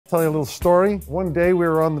Tell you a little story. One day we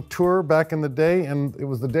were on the tour back in the day, and it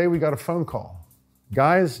was the day we got a phone call.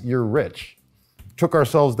 Guys, you're rich. Took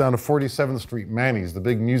ourselves down to 47th Street, Manny's, the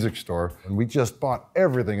big music store, and we just bought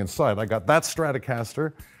everything in sight. I got that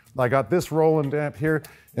Stratocaster, I got this Roland amp here,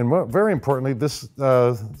 and very importantly, this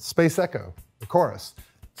Space Echo, the chorus.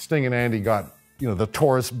 Sting and Andy got, you know, the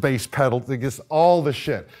Taurus bass pedal, just all the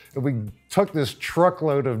shit. And we took this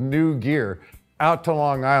truckload of new gear out to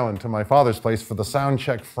Long Island to my father's place for the sound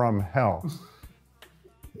check from hell.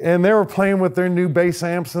 And they were playing with their new bass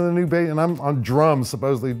amps and the new bass, and I'm on drums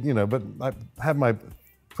supposedly, you know, but I had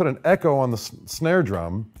put an echo on the snare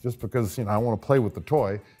drum just because, you know, I want to play with the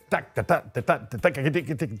toy.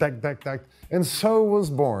 And so was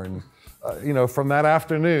born, you know, from that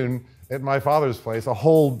afternoon at my father's place, a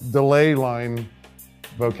whole delay line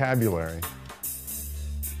vocabulary.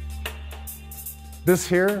 This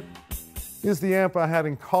here is the amp I had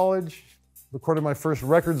in college, recorded my first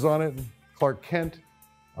records on it, Clark Kent.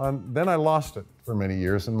 Then I lost it for many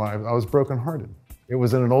years, and I was brokenhearted. It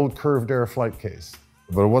was in an old curved air flight case.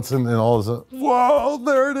 But what's in all is whoa,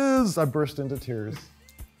 there it is! I burst into tears.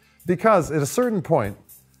 Because at a certain point,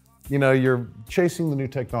 you know, you're chasing the new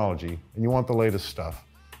technology, and you want the latest stuff.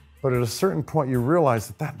 But at a certain point, you realize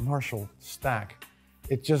that Marshall stack,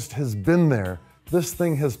 it just has been there. This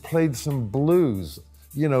thing has played some blues,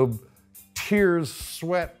 you know, tears,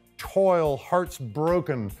 sweat, toil, hearts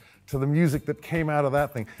broken, to the music that came out of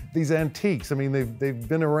that thing. These antiques, I mean, they've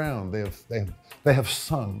been around, they have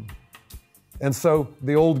sung. And so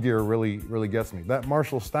the old gear really gets me. That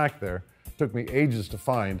Marshall stack there took me ages to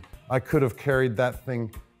find. I could have carried that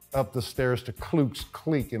thing up the stairs to Kluke's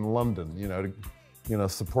Cleek in London, you know,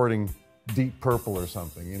 supporting Deep Purple or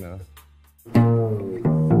something, you know.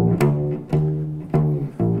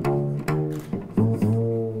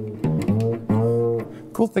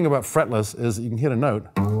 Cool thing about fretless is that you can hit a note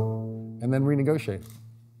and then renegotiate.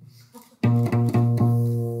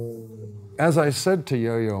 As I said to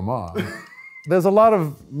Yo-Yo Ma, there's a lot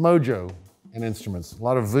of mojo in instruments, a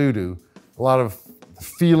lot of voodoo, a lot of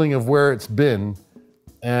feeling of where it's been,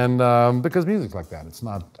 and because music's like that, it's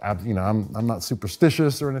not, you know, I'm not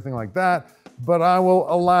superstitious or anything like that, but I will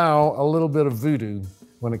allow a little bit of voodoo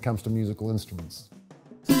when it comes to musical instruments.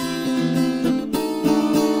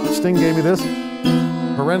 Sting gave me this,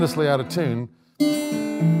 horrendously out of tune,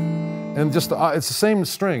 and just it's the same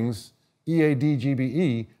strings, E, A, D, G, B,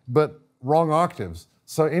 E, but wrong octaves.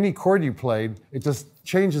 So any chord you played, it just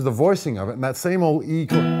changes the voicing of it, and that same old E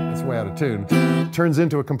chord, it's way out of tune, turns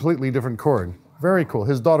into a completely different chord. Very cool.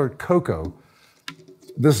 His daughter Coco,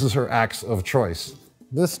 this is her axe of choice.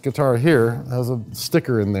 This guitar here has a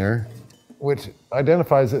sticker in there, which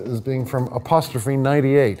identifies it as being from apostrophe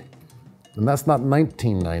 98. And that's not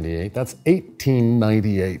 1998, that's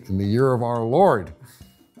 1898, in the year of our Lord.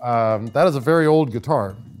 That is a very old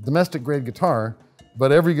guitar, domestic grade guitar,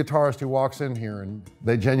 but every guitarist who walks in here and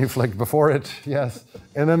they genuflect before it, yes,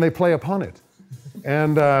 and then they play upon it.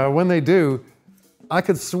 And when they do, I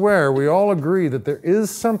could swear we all agree that there is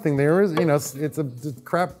something, there is, you know, it's a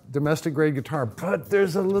crap domestic grade guitar, but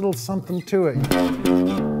there's a little something to it.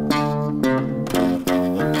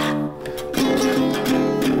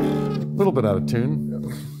 A little bit out of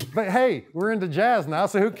tune. But hey, we're into jazz now,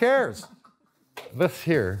 so who cares? This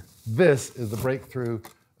here, this is the breakthrough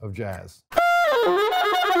of jazz.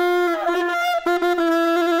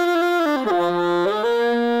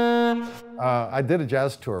 I did a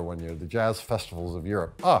jazz tour one year, the jazz festivals of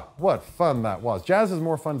Europe. Ah, what fun that was. Jazz is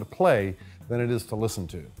more fun to play than it is to listen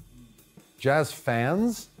to. Jazz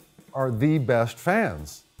fans are the best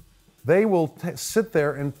fans. They will sit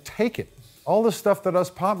there and take it. All the stuff that us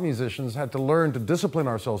pop musicians had to learn to discipline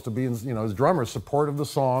ourselves to be, you know, as drummers, support of the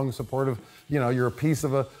song, support of, you know, you're a piece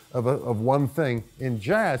of one thing. In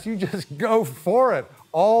jazz, you just go for it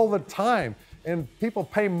all the time. And people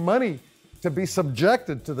pay money to be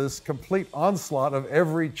subjected to this complete onslaught of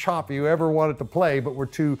every chop you ever wanted to play, but were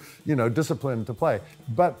too, you know, disciplined to play.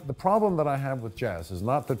 But the problem that I have with jazz is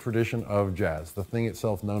not the tradition of jazz, the thing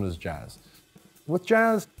itself known as jazz. With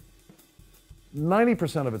jazz,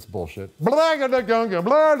 90% of it's bullshit. You know,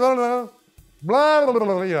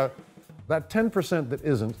 that 10% that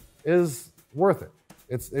isn't is worth it.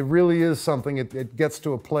 It really is something. It gets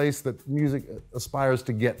to a place that music aspires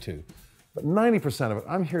to get to. But 90% of it,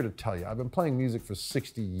 I'm here to tell you, I've been playing music for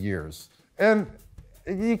 60 years, and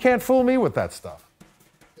you can't fool me with that stuff.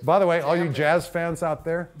 By the way, all you jazz fans out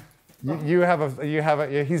there,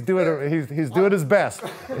 he's doing his best.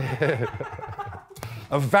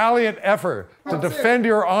 A valiant effort to defend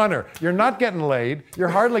your honor. You're not getting laid, you're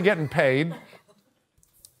hardly getting paid.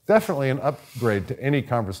 Definitely an upgrade to any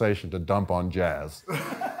conversation to dump on jazz.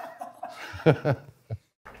 And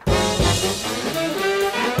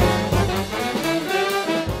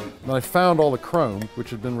I found all the chrome, which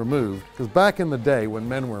had been removed, because back in the day when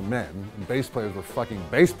men were men and bass players were fucking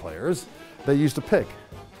bass players, they used to pick.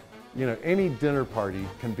 You know, any dinner party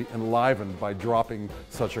can be enlivened by dropping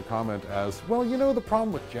such a comment as, well, you know, the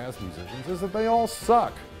problem with jazz musicians is that they all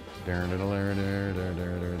suck. When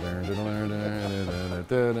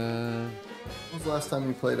was the last time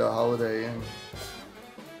you played a Holiday Inn?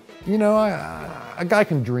 You know, a guy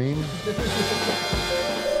can dream.